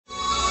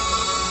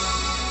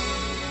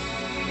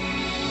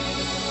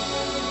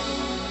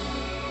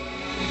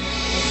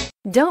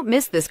Don't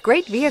miss this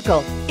great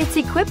vehicle. It's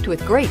equipped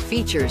with great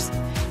features.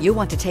 You'll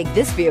want to take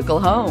this vehicle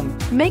home.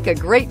 Make a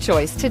great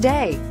choice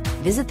today.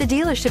 Visit the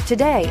dealership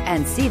today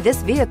and see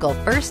this vehicle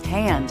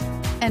firsthand,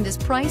 and is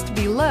priced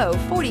below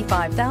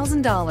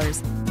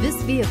 $45,000.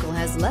 This vehicle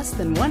has less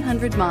than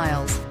 100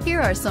 miles. Here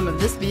are some of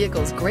this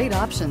vehicle's great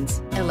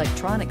options: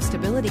 electronic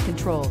stability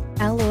control,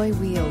 alloy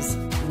wheels,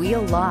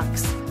 wheel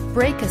locks,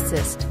 brake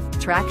assist,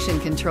 traction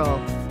control,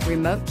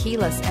 remote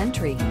keyless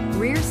entry,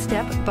 rear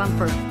step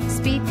bumper,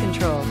 speed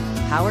control,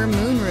 power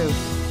moonroof,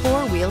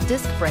 four-wheel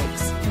disc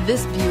brakes.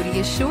 This beauty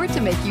is sure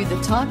to make you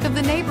the talk of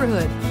the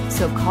neighborhood.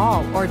 So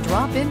call or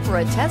drop in for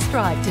a test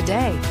drive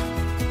today.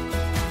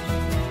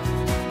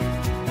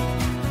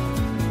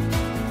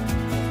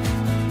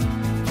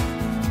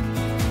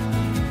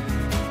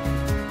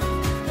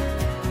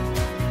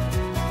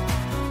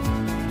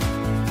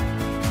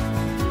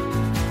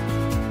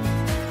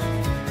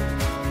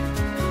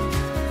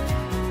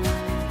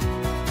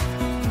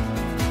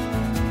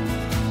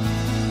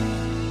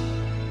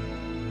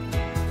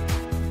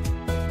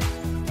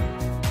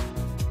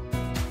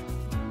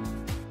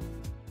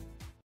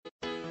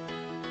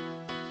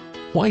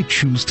 Why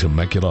choose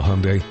Temecula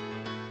Hyundai?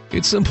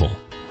 It's simple.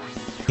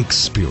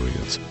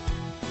 Experience.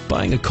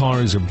 Buying a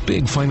car is a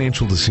big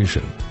financial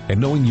decision, and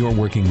knowing you're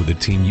working with a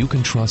team you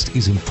can trust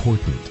is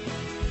important.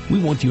 We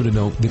want you to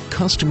know that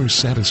customer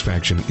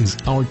satisfaction is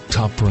our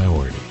top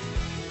priority.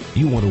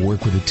 You want to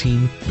work with a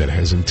team that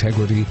has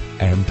integrity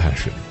and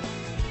passion.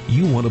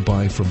 You want to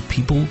buy from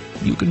people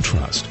you can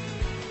trust.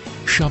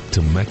 Shop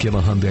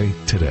Temecula Hyundai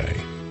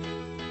today.